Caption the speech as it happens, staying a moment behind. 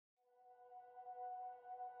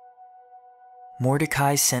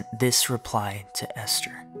Mordecai sent this reply to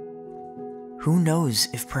Esther: "Who knows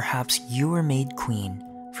if perhaps you were made queen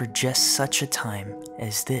for just such a time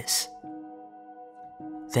as this?"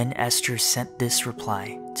 Then Esther sent this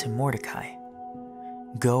reply to Mordecai: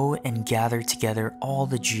 "Go and gather together all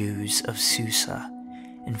the Jews of Susa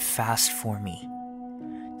and fast for me.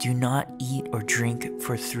 Do not eat or drink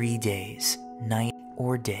for 3 days, night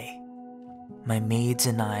or day. My maids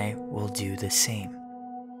and I will do the same.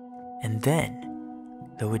 And then,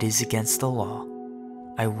 though it is against the law,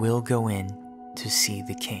 I will go in to see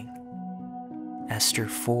the king." Esther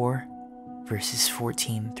 4, verses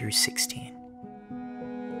 14 through 16.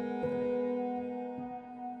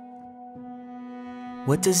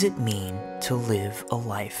 What does it mean to live a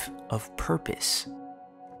life of purpose?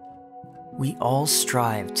 We all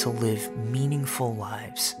strive to live meaningful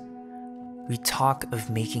lives. We talk of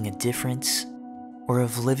making a difference or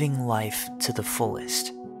of living life to the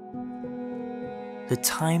fullest. The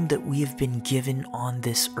time that we have been given on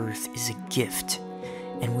this earth is a gift,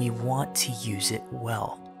 and we want to use it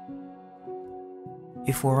well.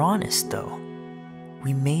 If we're honest, though,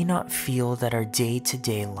 we may not feel that our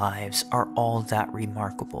day-to-day lives are all that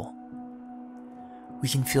remarkable. We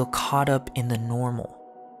can feel caught up in the normal,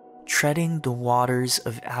 treading the waters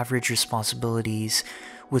of average responsibilities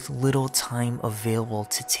with little time available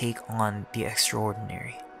to take on the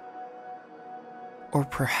extraordinary. Or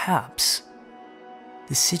perhaps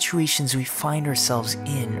the situations we find ourselves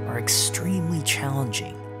in are extremely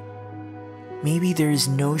challenging. Maybe there is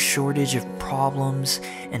no shortage of problems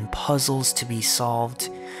and puzzles to be solved,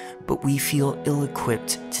 but we feel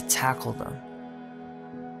ill-equipped to tackle them.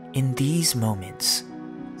 In these moments,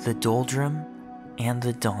 the doldrum and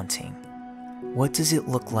the daunting, what does it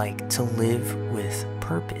look like to live with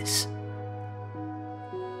purpose?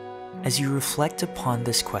 As you reflect upon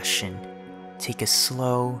this question, take a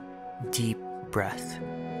slow, deep breath.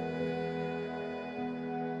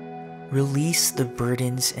 Release the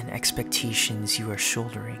burdens and expectations you are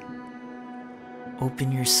shouldering.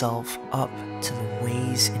 Open yourself up to the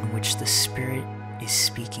ways in which the Spirit is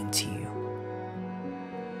speaking to you.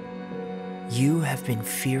 You have been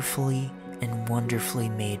fearfully and wonderfully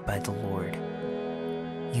made by the Lord.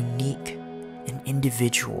 Unique and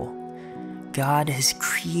individual, God has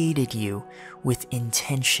created you with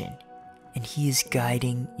intention, and He is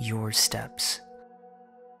guiding your steps.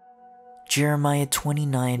 Jeremiah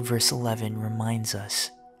 29 verse 11 reminds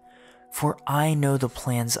us, "For I know the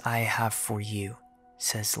plans I have for you,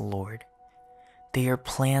 says the Lord. They are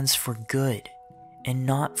plans for good and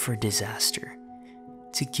not for disaster,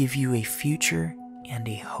 to give you a future and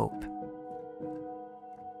a hope."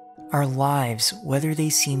 Our lives, whether they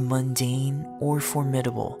seem mundane or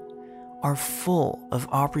formidable, are full of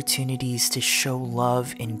opportunities to show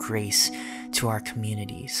love and grace to our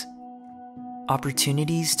communities.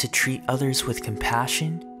 Opportunities to treat others with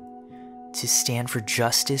compassion, to stand for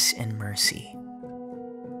justice and mercy.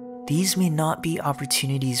 These may not be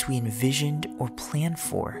opportunities we envisioned or planned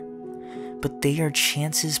for, but they are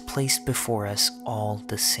chances placed before us all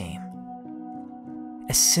the same.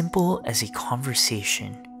 As simple as a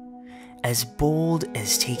conversation, as bold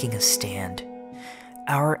as taking a stand,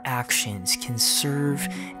 our actions can serve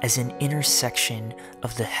as an intersection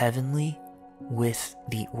of the heavenly with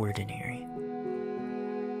the ordinary.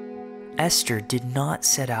 Esther did not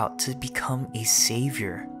set out to become a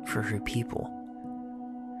savior for her people.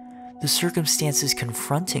 The circumstances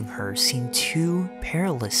confronting her seemed too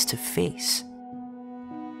perilous to face.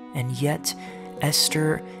 And yet,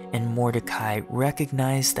 Esther and Mordecai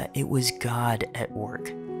recognized that it was God at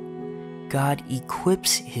work. God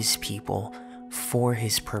equips His people for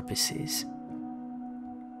His purposes.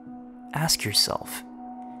 Ask yourself,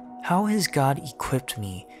 how has God equipped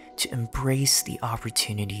me to embrace the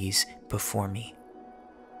opportunities before me?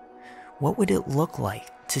 What would it look like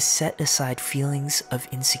to set aside feelings of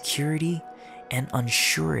insecurity and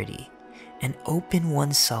unsurety and open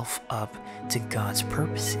oneself up to God's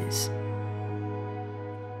purposes?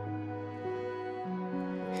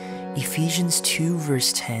 Ephesians 2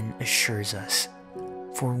 verse 10 assures us,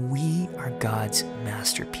 "For we are God's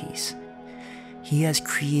masterpiece. He has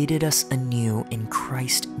created us anew in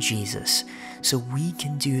Christ Jesus, so we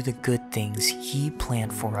can do the good things He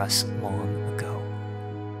planned for us long ago."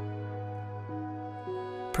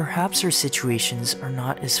 Perhaps our situations are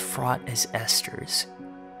not as fraught as Esther's,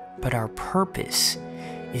 but our purpose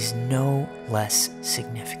is no less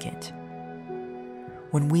significant.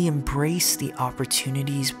 When we embrace the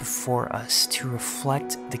opportunities before us to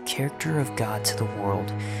reflect the character of God to the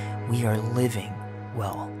world, we are living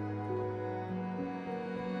well.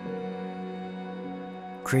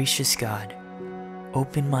 Gracious God,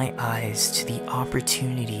 Open my eyes to the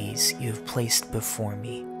opportunities you have placed before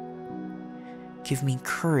me. Give me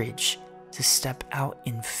courage to step out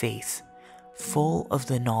in faith, full of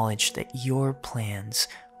the knowledge that your plans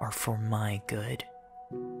are for my good.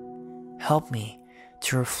 Help me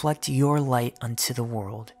to reflect your light unto the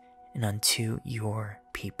world and unto your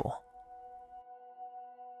people.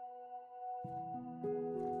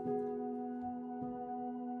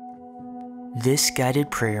 This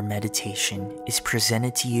guided prayer meditation is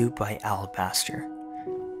presented to you by Alabaster.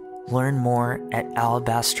 Learn more at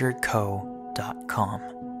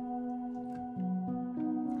alabasterco.com.